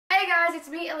guys, it's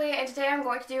me, Aliyah, and today I'm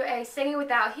going to do a singing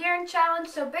without hearing challenge.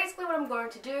 So basically what I'm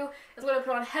going to do is I'm going to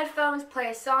put on headphones,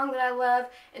 play a song that I love,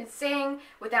 and sing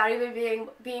without even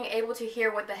being able to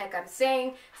hear what the heck I'm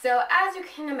saying. So as you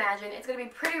can imagine, it's going to be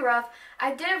pretty rough.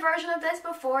 I did a version of this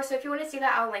before, so if you want to see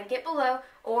that, I'll link it below,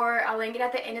 or I'll link it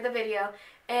at the end of the video.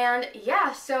 And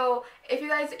yeah, so if you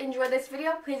guys enjoyed this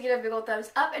video, please give it a big old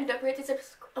thumbs up, and don't forget to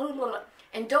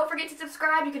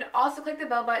subscribe. You can also click the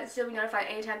bell button so you'll be notified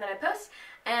anytime that I post.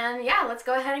 And yeah, let's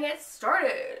go ahead and get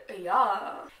started.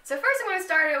 Yeah. So first I'm going to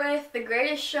start it with The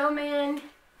Greatest Showman.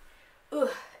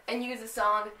 And use the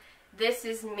song This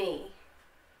Is Me.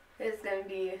 It's going to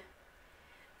be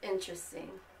interesting,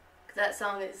 because that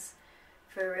song is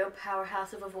for a real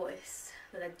powerhouse of a voice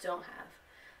that I don't have.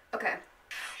 Okay.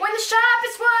 When the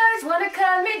sharpest words want to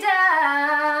cut me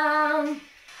down,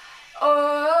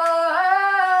 oh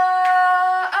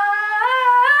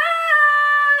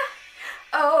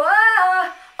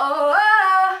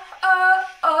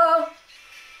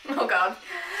God.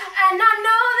 And I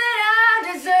know that I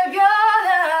deserve your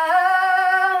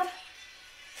love.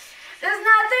 There's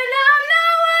nothing I'm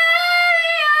not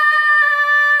worthy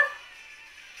of.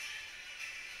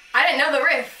 I didn't know the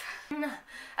riff.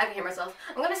 I can hear myself.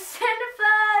 I'm gonna send a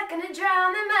flood, gonna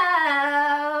drown them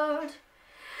out.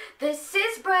 This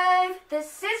is brave,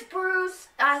 this is Bruce,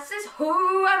 this is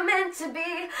who I'm meant to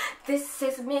be. This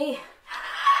is me.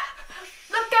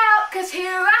 Look out, 'cause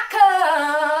here I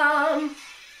come.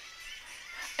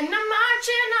 And I'm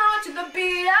marching on to the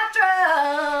beat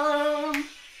I drum.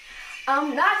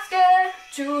 I'm not scared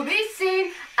to be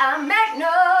seen, I make no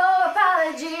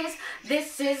apologies.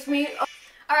 This is me.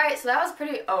 Alright, so that was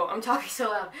pretty, I'm talking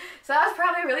so loud. So that was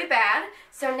probably really bad.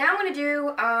 So now I'm going to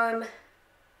do,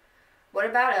 What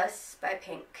About Us by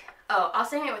Pink. Oh, I'll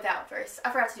sing it without first.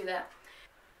 I forgot to do that.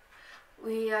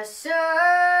 We are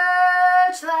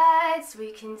searchlights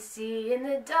we can see in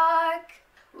the dark.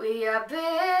 We are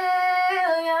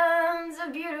billions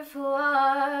of beautiful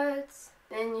hearts.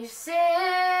 Then you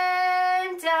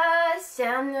sent us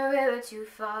down the river too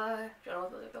far. Don't know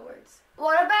if those are the words.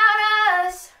 What about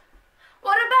us?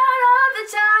 What about all the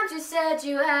times you said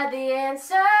you had the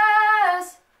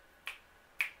answers?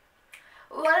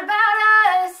 What about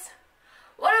us?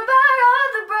 What about all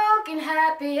the broken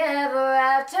happy ever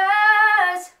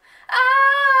afters?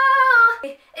 Oh,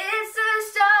 it's the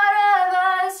start of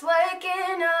us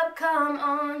waking up, come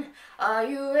on. Are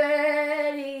you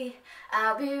ready?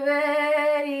 I'll be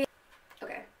ready.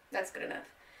 Okay, that's good enough.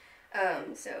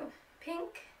 So,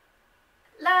 Pink.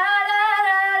 La la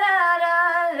la la la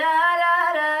la la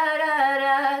la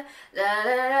la la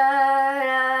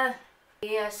la la.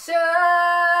 We are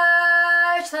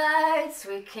searchlights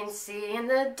we can see in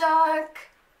the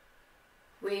dark.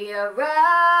 We are rockets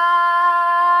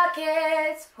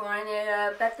pointed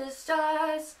up at the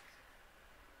stars.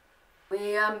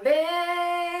 We are billions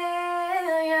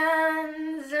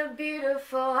of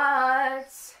beautiful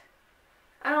hearts.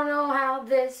 I don't know how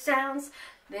this sounds.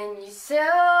 Then you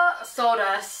sold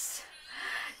us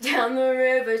down the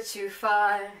river too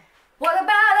far. What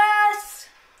about us?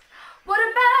 What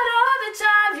about all the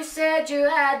times you said you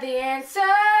had the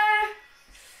answer?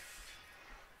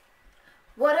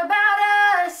 What about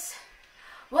us?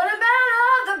 What about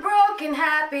all the broken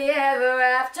happy ever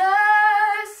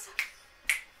afters?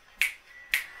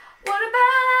 What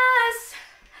about us?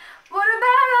 What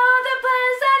about all the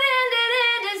plans that ended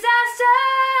in disaster?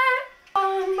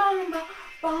 Bum, bum, bum.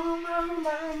 Bum, bum,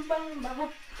 bum, bum, bum.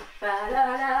 Da, da,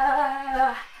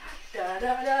 da, da,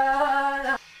 da,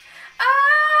 da.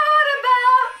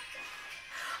 Oh,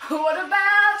 what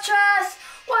about trust?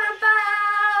 What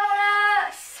about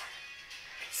us?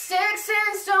 Sticks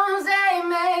and stones, they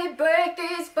may break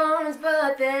these bones,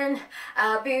 but then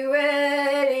I'll be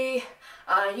ready.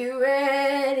 Are you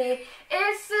ready?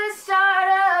 It's the start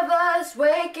of us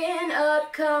waking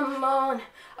up, come on.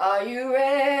 Are you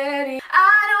ready?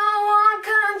 I don't want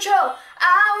control,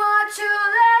 I want to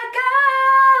let go.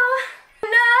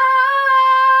 No,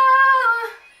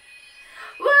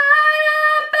 what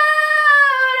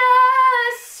about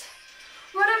us?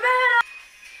 What about us?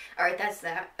 Alright, that's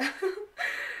that.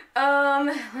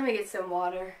 Let me get some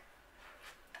water.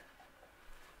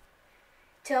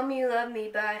 Tell Me You Love Me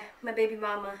by my baby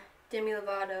mama, Demi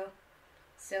Lovato.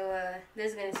 So,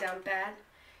 this is gonna sound bad.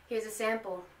 Here's a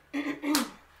sample.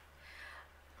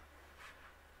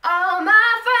 All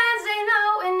my friends, they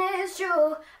know and it's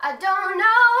true. I don't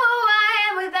know who I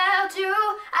am without you.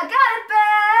 I got it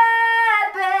bad,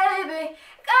 baby.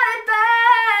 Got it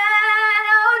bad.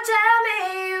 Oh, tell me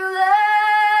you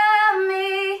love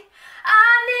me.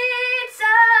 I need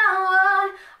someone.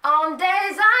 On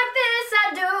days like this I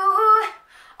do.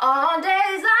 On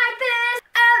days like this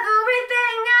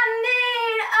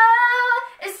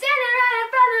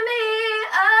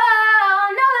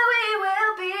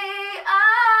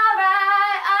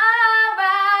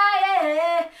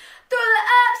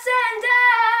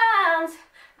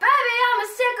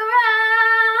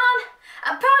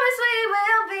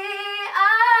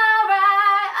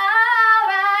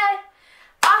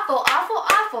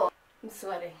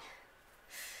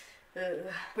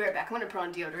back. I'm gonna put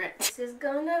on deodorant. This is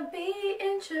gonna be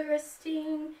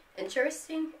interesting.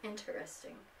 Interesting?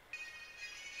 Interesting.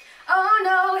 Oh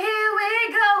no, here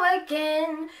we go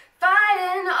again.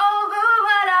 Fighting over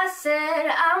what I said.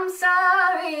 I'm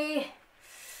sorry.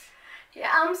 Yeah,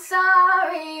 I'm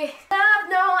sorry. Love,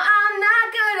 no, I'm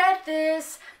not good at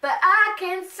this, but I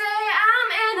can say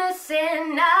I'm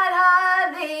innocent, not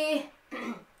hardly.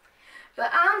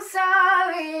 But I'm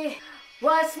sorry.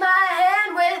 What's my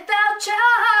hand without your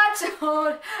heart to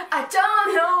hold? I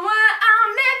don't know what I'm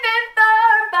living for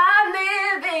if I'm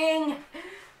living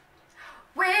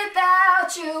without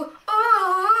you.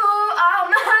 Ooh, all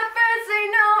my friends say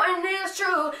no and it's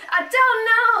true. I don't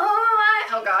know who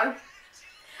oh God.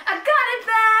 I got it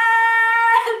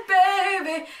bad,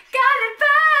 baby, got it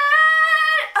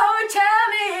bad. Oh, tell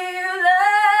me you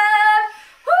love.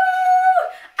 Woo,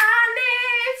 I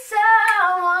need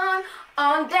someone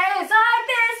on days like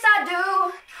this. I do.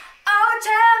 Oh,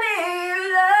 tell me you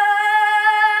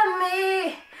love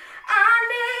me. I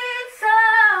need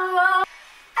someone.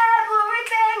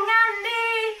 Everything I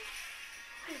need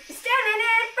is standing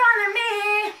in front of me.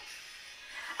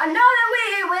 I know that we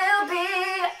will be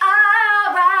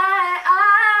alright,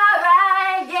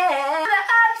 yeah. The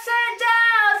ups and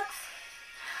downs,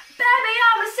 baby,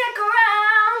 I'ma stick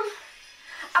around.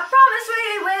 I promise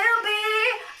we will be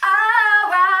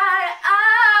alright.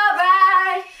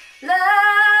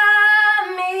 Love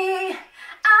me,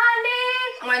 I need.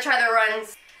 I'm gonna try the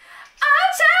runs. Oh,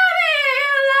 tell me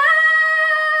you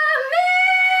love me,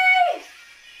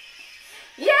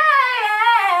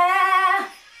 yeah.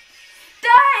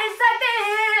 Days like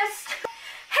this,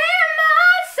 he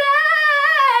might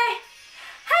say,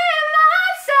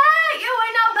 you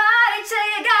ain't nobody till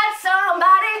you got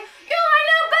somebody. You ain't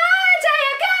nobody till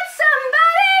you got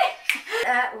somebody.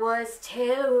 That was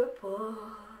terrible.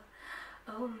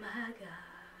 Oh my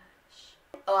gosh.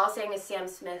 Oh, I'll sing a Sam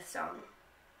Smith song.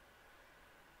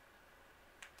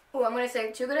 Oh, I'm gonna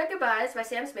sing Too Good at Goodbyes by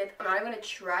Sam Smith. I'm not even gonna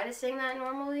try to sing that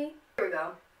normally. Here we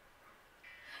go.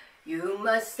 You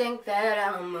must think that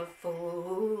I'm a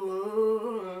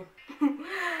fool.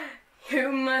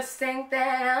 You must think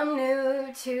that I'm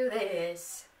new to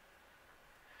this,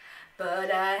 but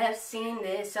I have seen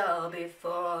this all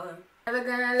before. Never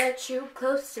gonna let you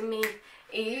close to me,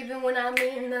 even when I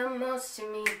mean the most to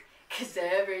me. 'Cause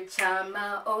every time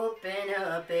I open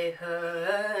up it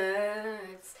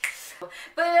hurts.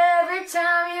 But every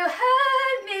time you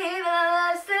hurt me, the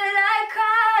less that I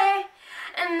cry.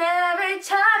 And every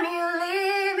time you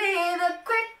leave me, the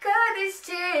quicker these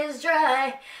tears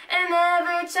dry. And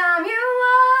every time you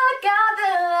walk out,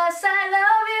 the less I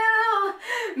love you.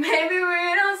 Maybe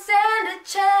we don't stand a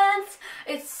chance.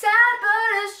 It's sad,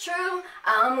 but it's true.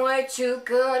 I'm way too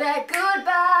good at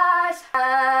goodbyes.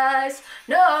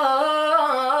 No.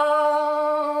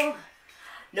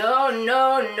 No,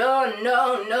 no, no,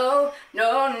 no, no, no,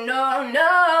 no, no,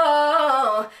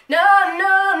 no,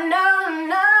 no, no,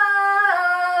 no.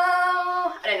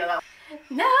 I didn't know that.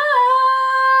 No.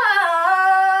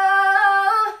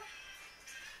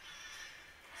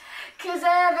 'Cause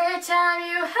every time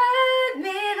you hurt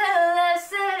me, the less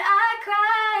that I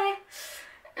cry.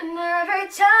 And every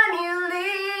time you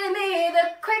leave me, the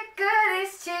quicker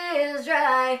these tears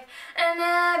dry. And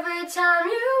every time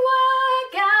you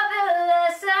walk out, the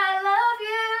less I love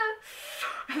you.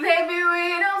 Maybe we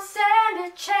don't stand a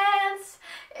chance.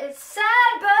 It's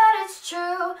sad, but it's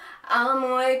true.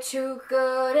 I'm way too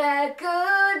good at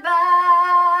goodbyes.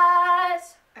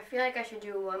 I feel like I should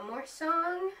do one more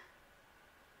song.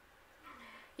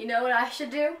 You know what I should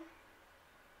do?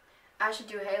 I should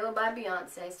do Halo by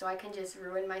Beyonce so I can just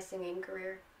ruin my singing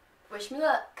career. Wish me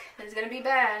luck. It's gonna be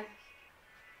bad.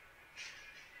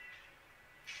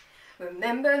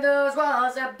 Remember those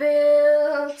walls I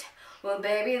built? Well,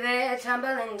 baby, they're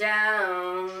tumbling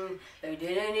down. They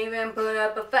didn't even put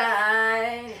up a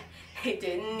fight. They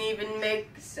didn't even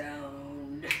make a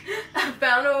sound. I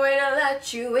found a way to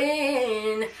let you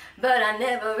in, but I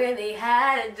never really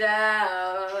had a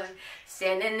doubt.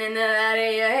 Standing in the light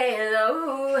of your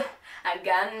halo, I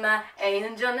got my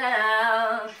angel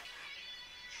now.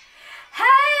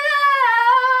 Halo,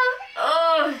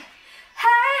 oh,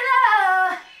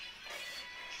 halo,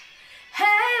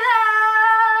 halo,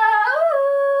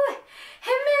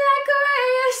 hit me like a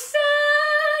ray of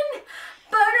sun,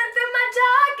 burning through my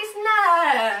darkest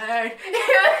night.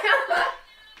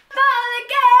 Fall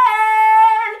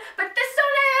again, but this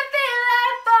don't even feel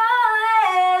like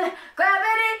falling.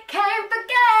 Gravity can't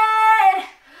forget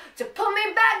to pull me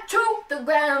back to the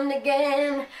ground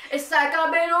again. It's like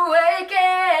I've been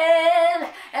awakened.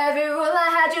 Every rule I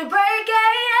had you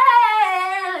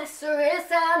breaking. It's the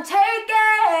risk I'm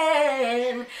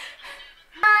taking.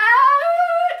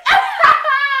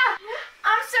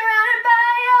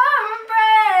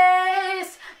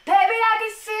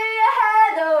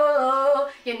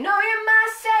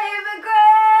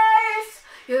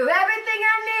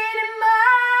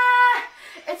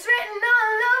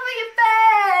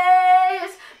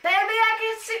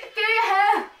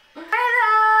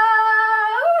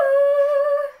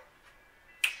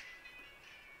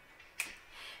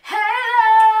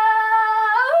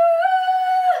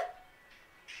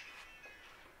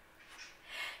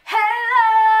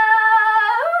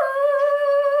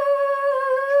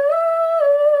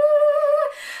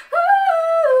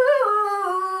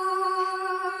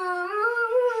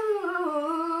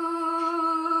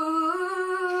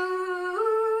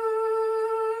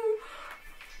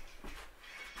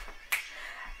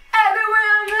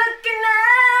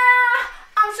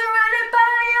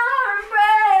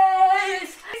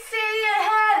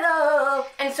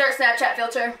 Snapchat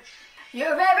filter. You're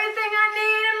everything I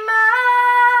need and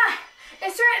more.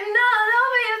 It's written all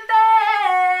over your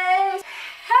face.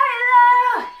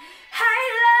 Halo,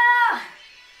 halo,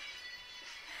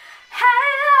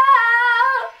 halo.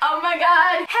 Oh my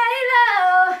God.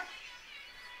 Halo,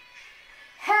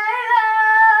 halo,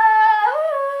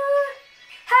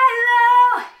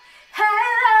 halo,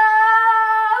 halo.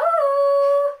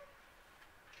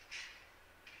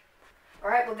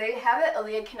 Alright, well there you have it.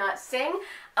 Aliyah cannot sing.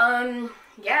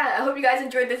 Yeah, I hope you guys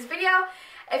enjoyed this video.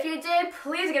 If you did,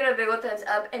 please give it a big old thumbs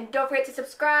up and don't forget to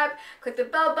subscribe. Click the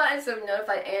bell button so you're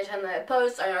notified anytime that I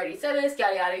post. I already said this,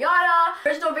 yada yada yada.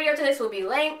 The original video to this will be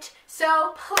linked,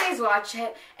 so please watch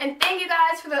it. And thank you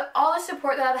guys for all the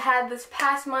support that I've had this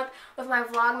past month with my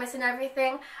vlogmas and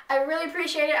everything. I really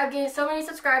appreciate it. I've gained so many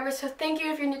subscribers, so thank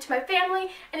you if you're new to my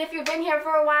family. And if you've been here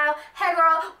for a while, hey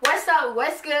girl, what's up,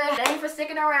 what's good? Thank you for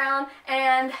sticking around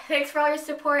and thanks for all your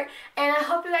support. And I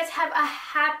hope you guys have a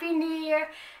happy new year.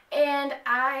 And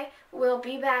I will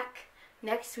be back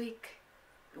next week,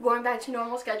 going back to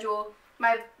normal schedule.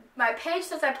 My page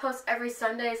says I post every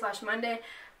Sunday/Monday,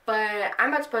 but I'm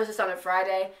about to post this on a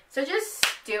Friday, so just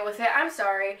deal with it. I'm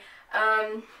sorry.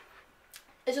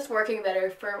 It's just working better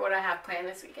for what I have planned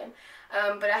this weekend.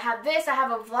 But I have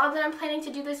a vlog that I'm planning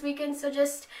to do this weekend, so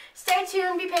just stay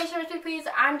tuned, be patient with me please.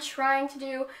 I'm trying to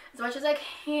do as much as I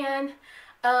can,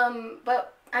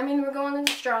 but I mean, we're going in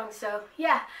strong, so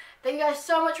yeah. Thank you guys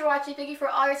so much for watching. Thank you for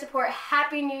all your support.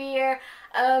 Happy New Year.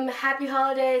 Happy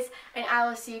holidays. And I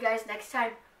will see you guys next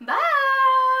time. Bye.